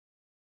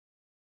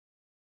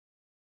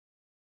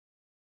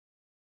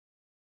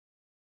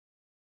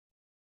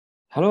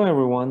Hello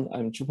everyone,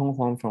 I'm Zhipeng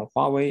Huang from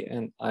Huawei,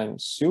 and I'm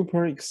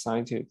super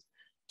excited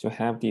to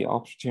have the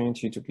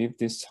opportunity to give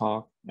this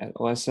talk at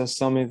OSS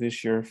Summit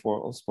this year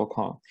for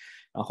OSPOCon.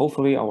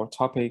 Hopefully our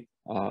topic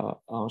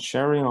on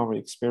sharing our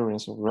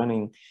experience of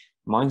running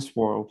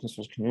MindSpore open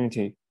source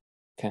community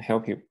can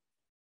help you.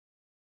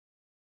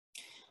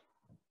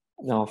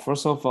 Now,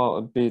 first of all,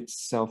 a bit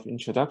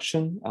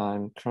self-introduction.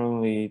 I'm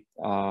currently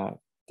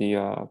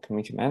the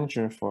community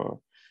manager for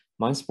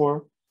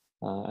MindSpore.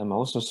 I'm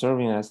also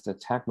serving as the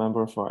tech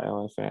member for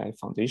LFAI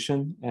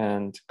Foundation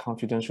and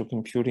Confidential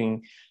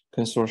Computing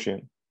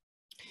Consortium.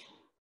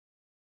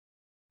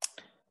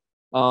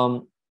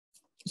 So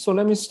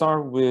let me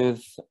start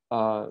with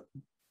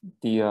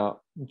the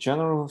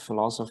general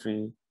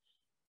philosophy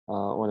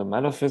or the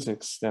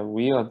metaphysics that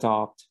we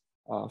adopt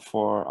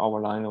for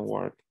our line of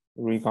work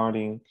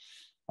regarding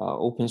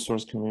open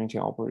source community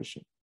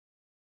operation.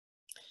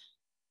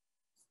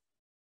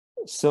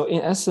 So in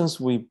essence,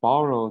 we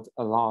borrowed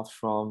a lot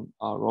from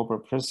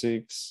Robert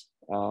Pirsig's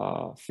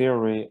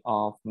theory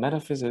of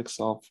metaphysics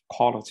of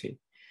quality.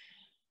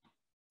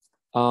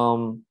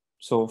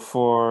 So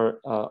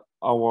for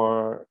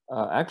our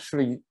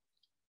actually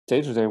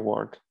day-to-day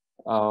work,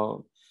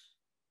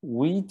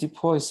 we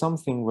deploy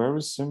something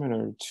very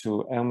similar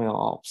to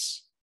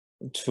MLOps,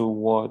 to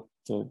what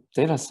the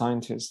data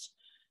scientists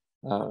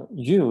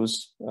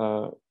use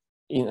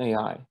in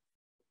AI.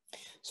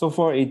 So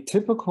for a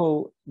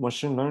typical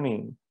machine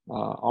learning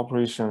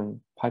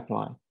operation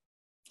pipeline,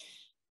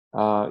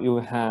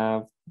 you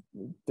have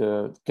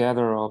the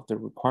gather of the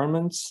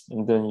requirements,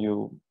 and then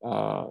you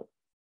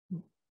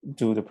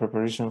do the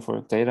preparation for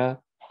data,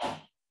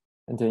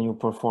 and then you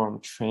perform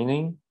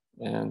training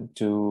and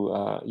do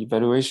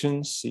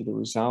evaluation, see the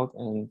result,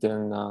 and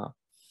then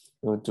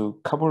you'll do a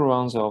couple of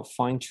rounds of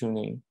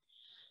fine-tuning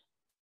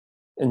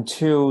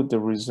until the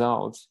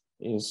result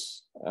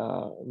is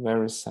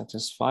very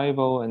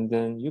satisfiable, and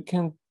then you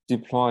can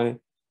deploy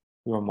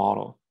your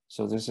model.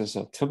 So this is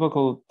a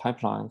typical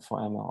pipeline for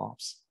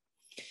MLOps.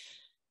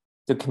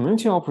 The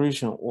community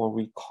operation, or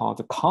we call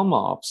the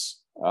ComOps,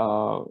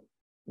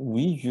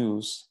 we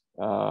use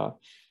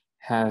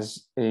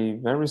has a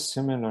very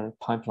similar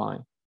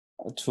pipeline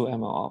to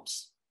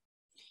MLOps.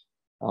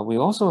 We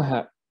also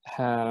have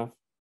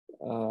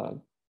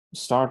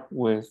start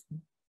with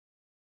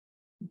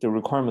the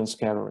requirements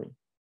gathering.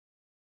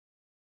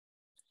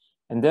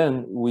 And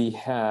then we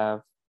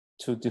have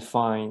to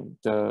define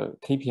the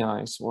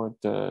KPIs or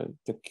the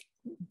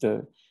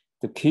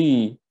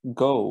key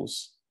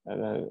goals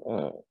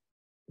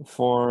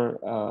for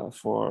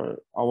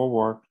our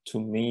work to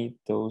meet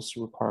those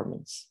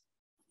requirements.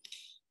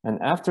 And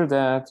after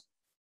that,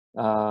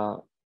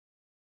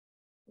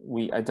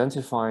 we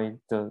identify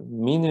the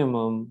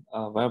minimum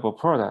viable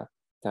product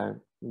that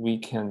we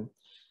can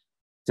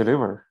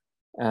deliver,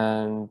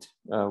 and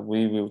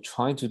we will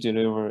try to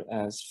deliver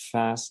as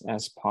fast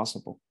as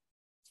possible.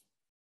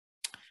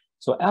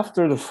 So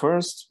after the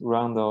first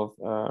round of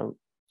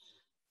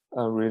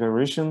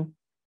reiteration,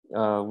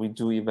 we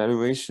do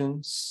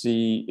evaluation,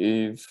 see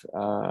if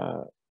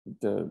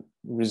the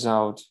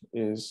result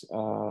is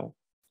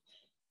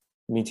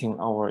meeting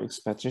our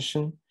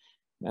expectation,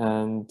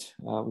 and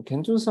we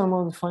can do some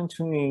of the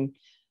fine-tuning,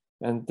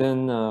 and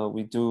then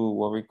we do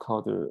what we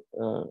call the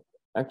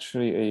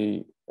actually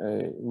a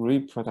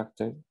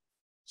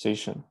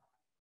reproductization.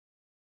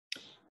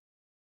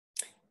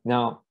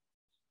 Now,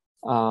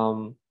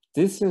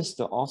 this is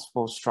the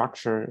OSPO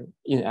structure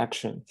in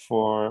action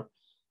for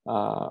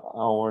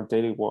our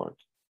daily work.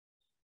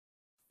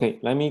 Okay,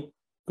 let me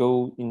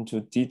go into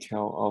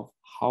detail of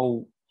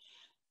how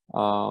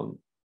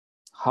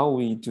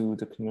we do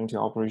the community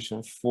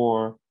operation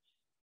for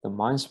the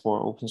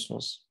MindSpore open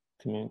source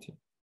community.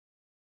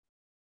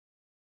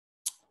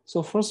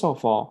 So first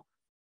of all,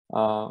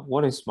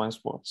 what is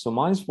MindSpore? So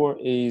MindSpore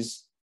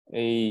is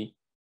a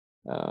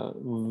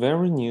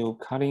very new,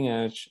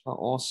 cutting-edge,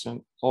 all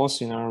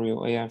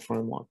scenario AI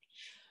framework.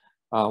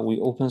 We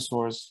open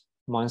source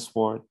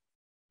MindSpore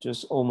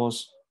just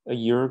almost a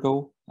year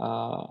ago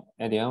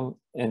at the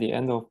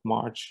end of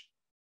March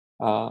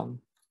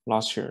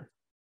last year.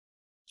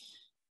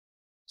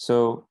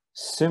 So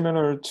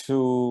similar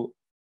to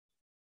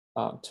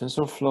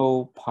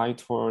TensorFlow,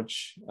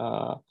 PyTorch,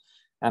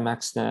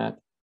 MXNet,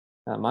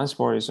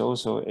 MindSpore is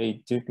also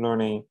a deep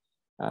learning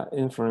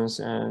inference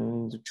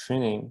and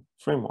training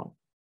framework.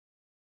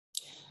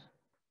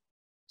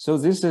 So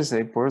this is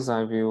a bird's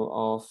eye view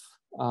of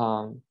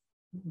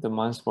the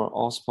MindSpore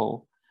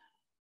OSPO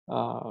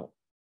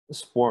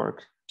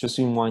work just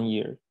in 1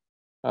 year.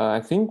 I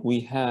think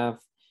we have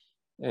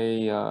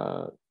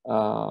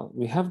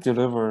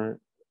delivered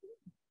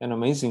an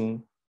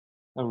amazing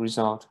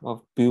result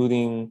of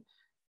building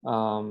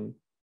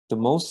the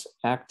most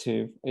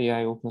active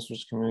AI open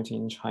source community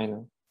in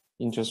China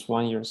in just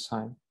 1 year's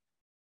time.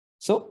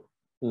 So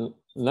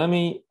let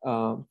me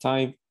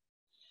dive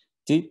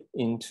deep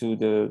into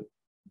the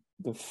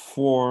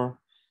four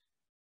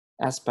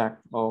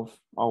aspects of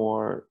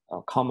our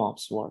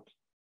ComOps work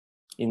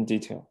in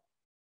detail.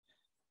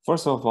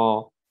 First of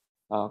all,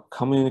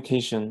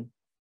 communication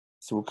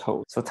through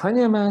code. So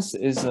TinyMS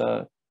is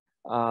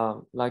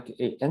like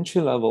an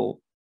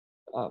entry-level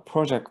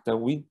project that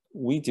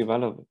we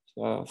developed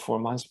for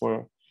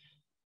MindSpore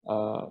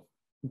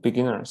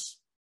beginners,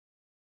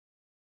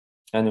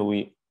 and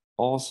we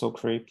also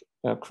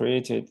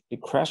created a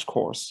crash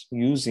course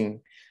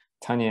using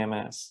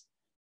TinyMS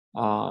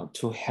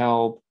to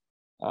help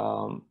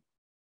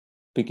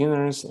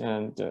beginners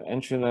and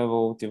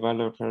entry-level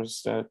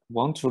developers that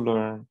want to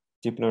learn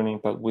deep learning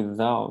but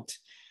without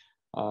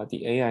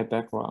the AI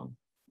background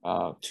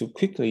to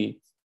quickly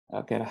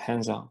get a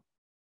hands-on.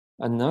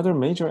 Another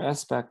major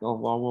aspect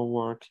of our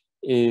work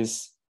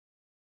is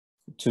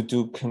to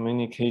do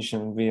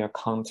communication via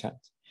content.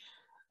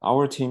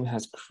 Our team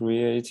has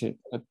created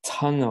a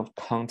ton of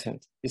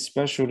content,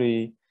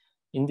 especially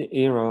in the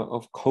era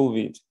of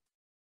COVID.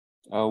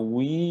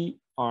 We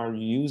are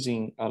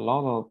using a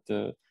lot of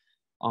the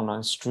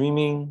online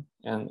streaming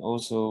and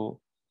also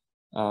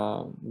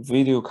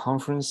video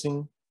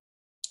conferencing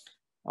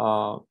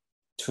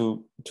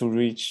to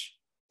reach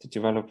the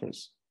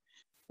developers,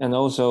 and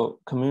also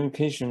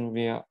communication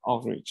via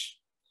outreach.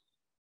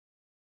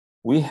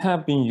 We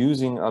have been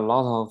using a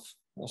lot of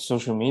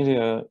social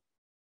media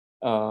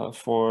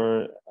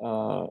for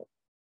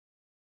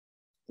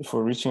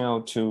reaching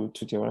out to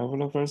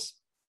developers.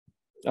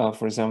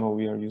 For example,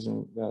 we are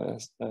using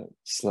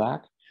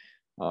Slack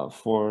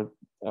for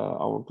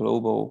our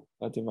global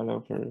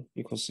developer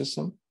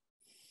ecosystem.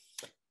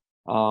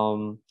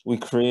 We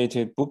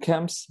created boot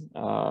camps.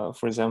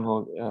 For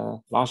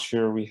example, last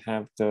year we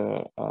have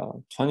the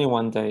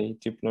 21-day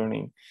deep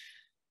learning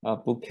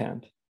boot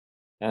camp.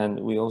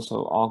 And we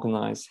also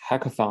organize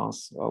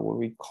hackathons, what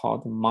we call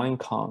the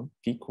MindCon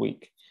Geek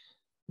Week.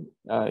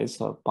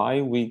 It's a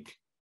bi-week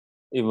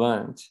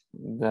event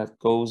that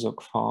goes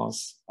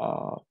across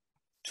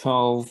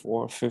 12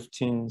 or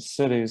 15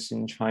 cities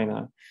in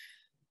China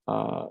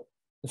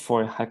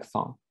for a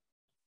hackathon.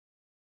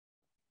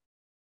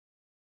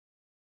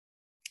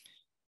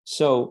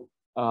 So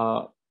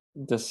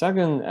the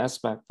second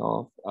aspect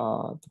of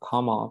the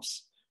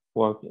ComOps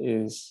work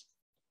is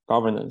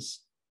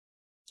governance.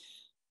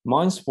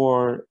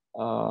 MindSpore,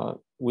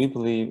 we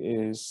believe,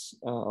 is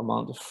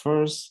among the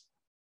first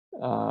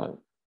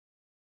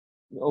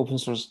open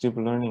source deep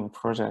learning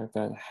project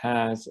that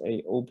has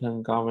an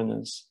open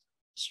governance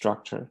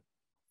structure.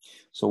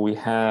 So we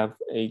have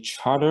a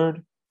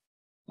chartered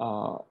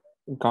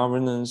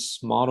governance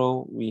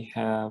model. We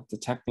have the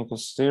technical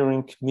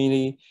steering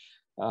committee,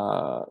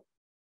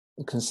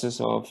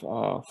 consists of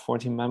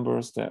 40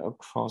 members that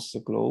across the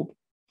globe.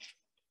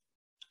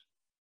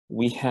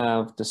 We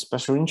have the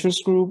special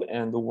interest group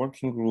and the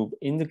working group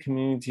in the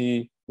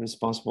community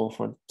responsible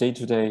for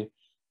day-to-day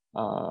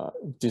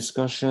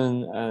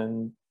discussion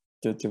and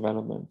the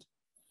development.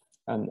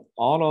 And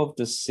all of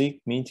the SIG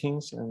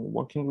meetings and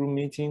working group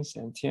meetings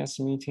and TS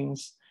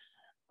meetings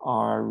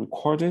are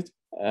recorded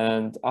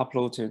and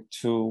uploaded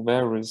to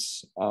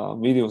various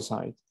video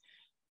sites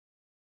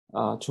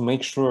to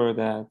make sure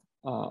that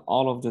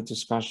all of the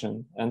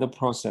discussion and the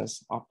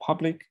process are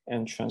public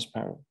and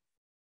transparent.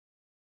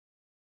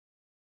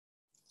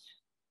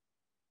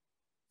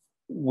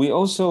 We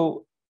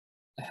also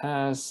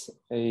has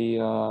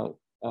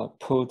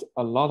put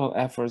a lot of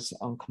efforts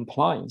on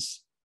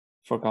compliance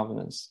for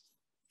governance.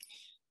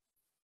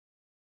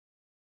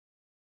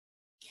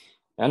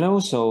 And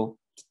also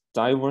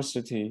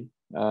diversity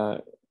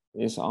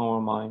is on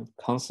our mind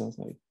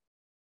constantly.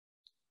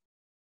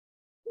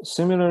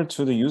 Similar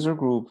to the user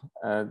group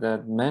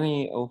that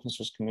many open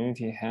source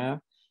community have,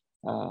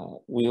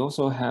 we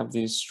also have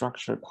this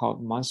structure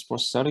called MindSpore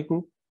Study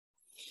Group.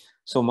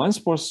 So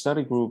MindSpore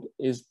Study Group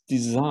is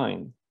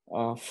designed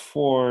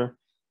for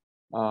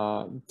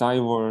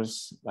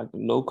diverse, like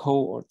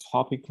local or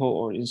topical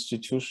or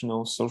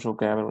institutional social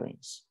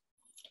gatherings.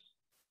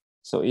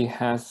 So it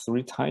has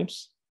three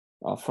types.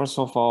 First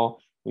of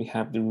all, we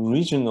have the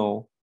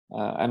regional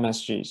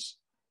MSGs.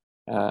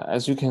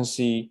 As you can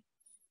see,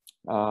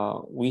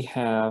 we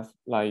have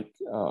like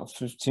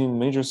 15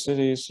 major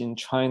cities in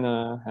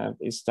China have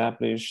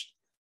established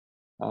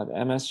the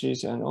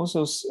MSGs, and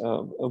also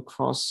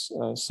across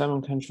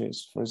 7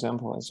 countries. For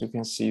example, as you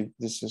can see,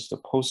 this is the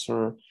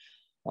poster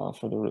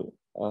for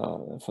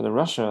the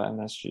Russia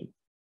MSG.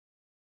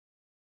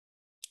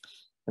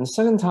 And the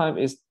second type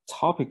is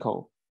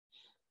topical.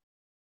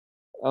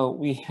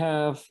 We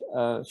have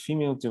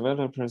female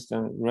developers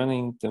that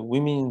running the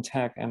Women in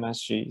Tech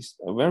MSGs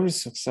very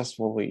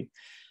successfully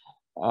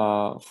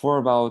for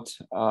about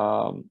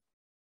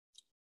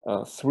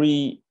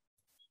 3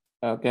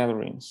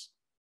 gatherings.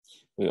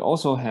 We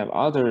also have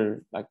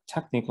other like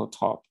technical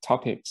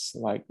topics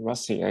like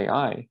Rusty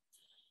AI.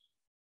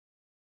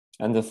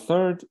 And the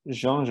third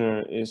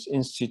genre is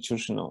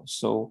institutional.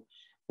 So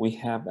we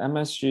have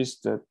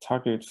MSGs that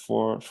target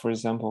for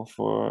example,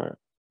 for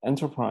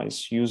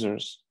enterprise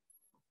users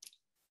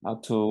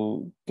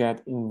to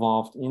get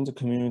involved in the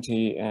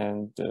community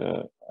and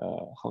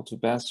how to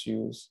best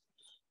use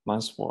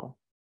MindSpore.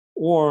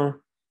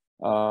 Or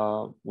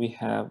we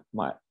have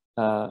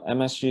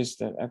MSGs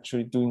that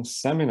actually doing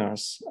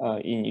seminars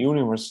in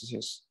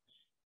universities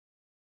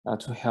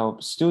to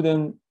help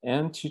students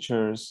and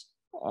teachers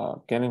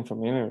getting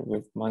familiar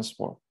with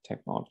MindSpore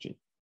technology.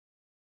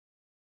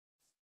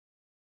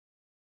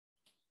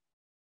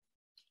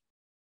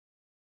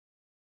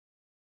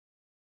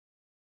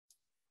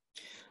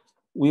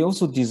 We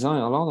also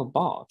design a lot of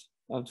bots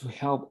to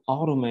help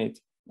automate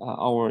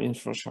our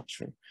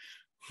infrastructure.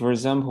 For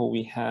example,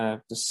 we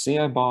have the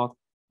CI bot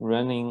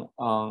running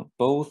on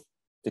both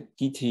the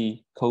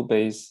Git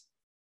codebase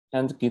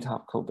and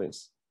GitHub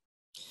codebase.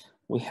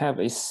 We have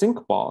a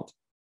sync bot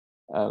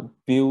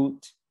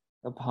built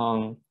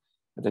upon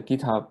the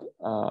GitHub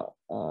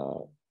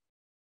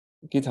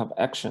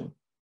action.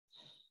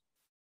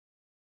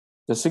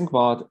 The sync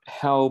bot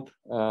help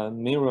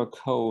mirror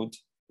code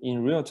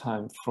in real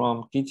time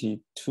from Git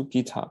to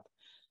GitHub,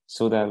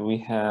 so that we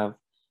have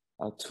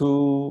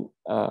two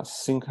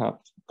sync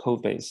up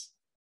code base.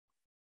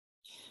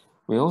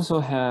 We also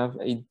have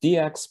a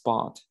DX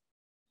bot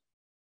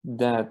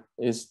that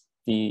is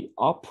the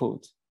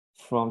output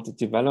from the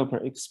developer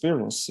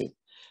experience.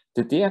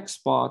 The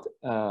DX bot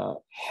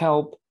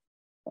help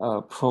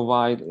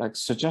provide like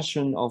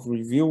suggestion of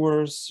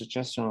reviewers,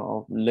 suggestion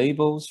of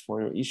labels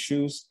for your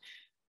issues,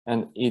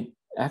 and it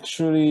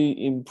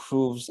actually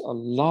improves a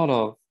lot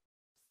of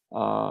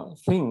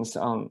things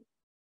on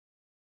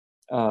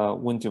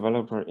when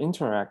developer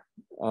interact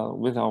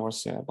with our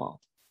CI bot.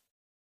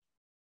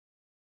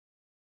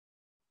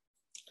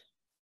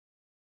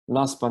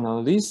 Last but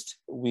not least,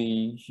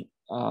 we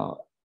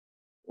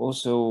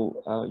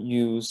also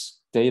use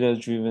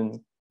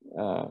data-driven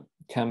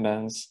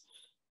Kanbans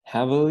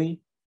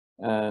heavily,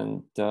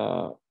 and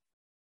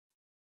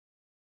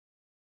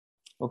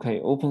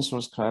open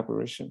source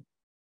collaboration.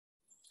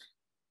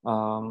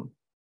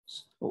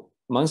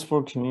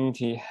 MindSpore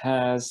community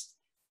has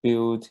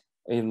built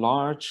a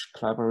large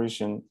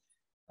collaboration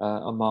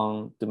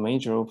among the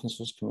major open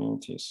source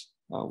communities.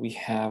 We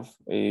have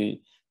a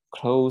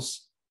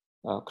close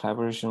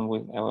collaboration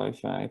with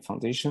LFI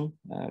Foundation.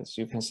 As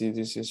you can see,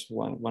 this is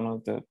one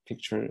of the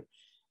picture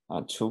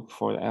took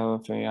for the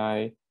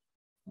LFAI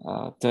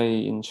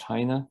day in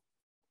China.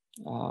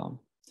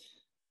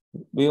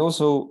 We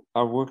also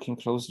are working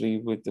closely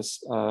with this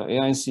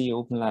AIC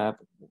Open Lab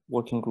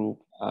working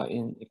group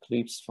in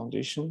Eclipse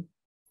Foundation.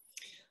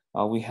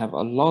 We have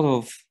a lot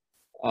of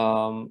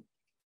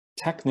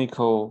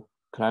technical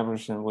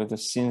collaboration with the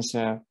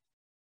CNCF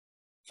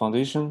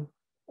Foundation,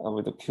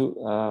 with the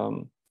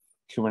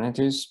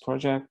Kubernetes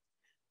project,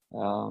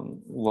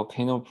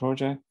 Volcano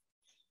project,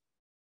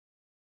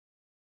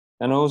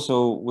 and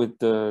also with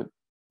the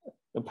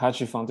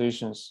Apache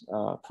Foundation's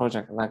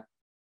project like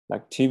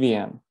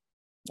TVM.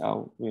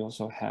 We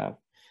also have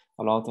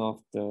a lot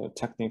of the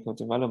technical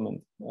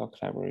development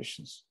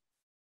collaborations.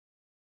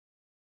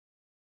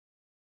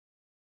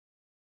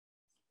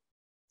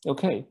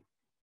 Okay,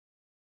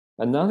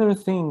 another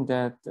thing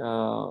that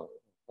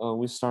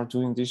we start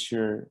doing this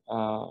year,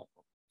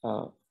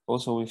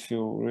 also we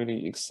feel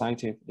really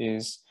excited,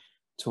 is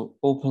to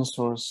open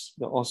source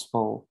the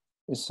OSPO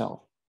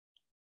itself.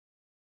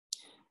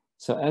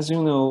 So as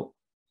you know,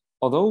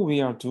 although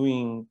we are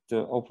doing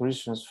the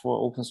operations for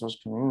open source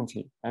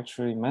community,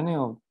 actually many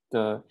of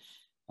the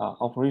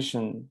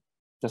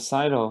the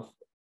side of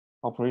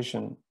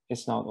operation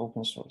is not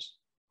open source.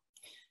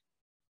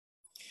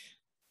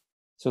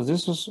 So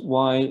this is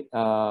why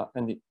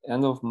at the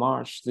end of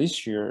March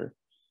this year,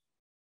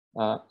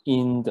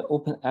 in the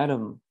Open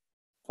Atom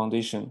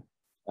Foundation,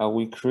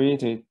 we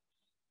created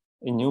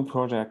a new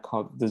project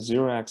called the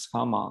 0x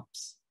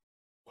ComOps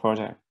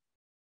project.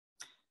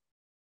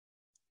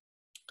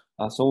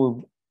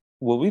 So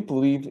what we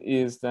believe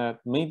is that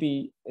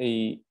maybe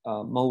a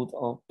mode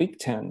of big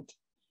tent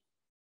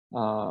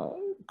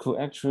could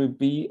actually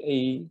be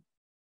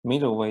a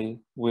middle way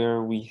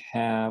where we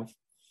have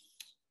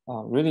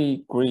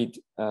really great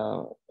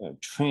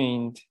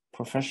trained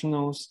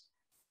professionals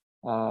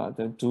that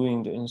are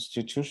doing the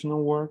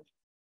institutional work,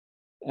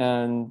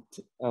 and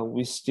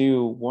we're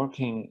still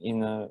working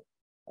in a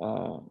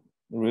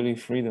really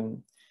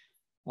freedom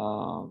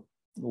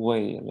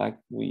way like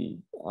we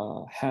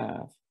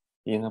have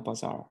in a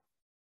bazaar.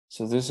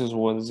 So this is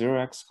what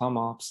 0x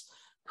ComOps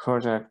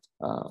project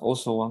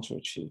also want to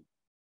achieve.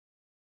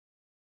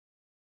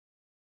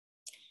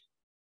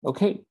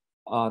 Okay,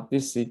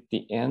 this is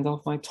the end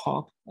of my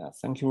talk.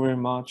 Thank you very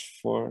much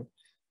for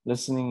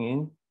listening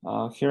in.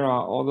 Here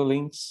are all the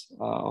links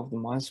of the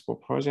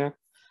MindSpore project.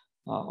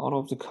 All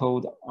of the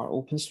code are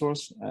open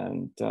source,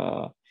 and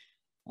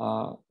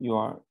you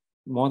are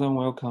more than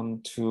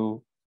welcome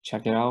to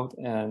check it out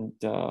and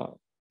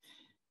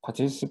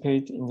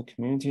participate in the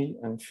community,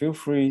 and feel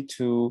free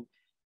to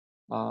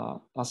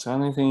ask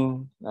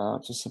anything,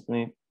 to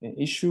submit an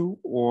issue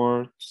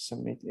or to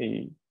submit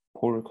a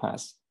pull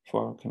request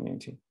for our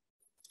community.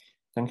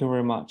 Thank you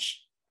very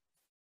much.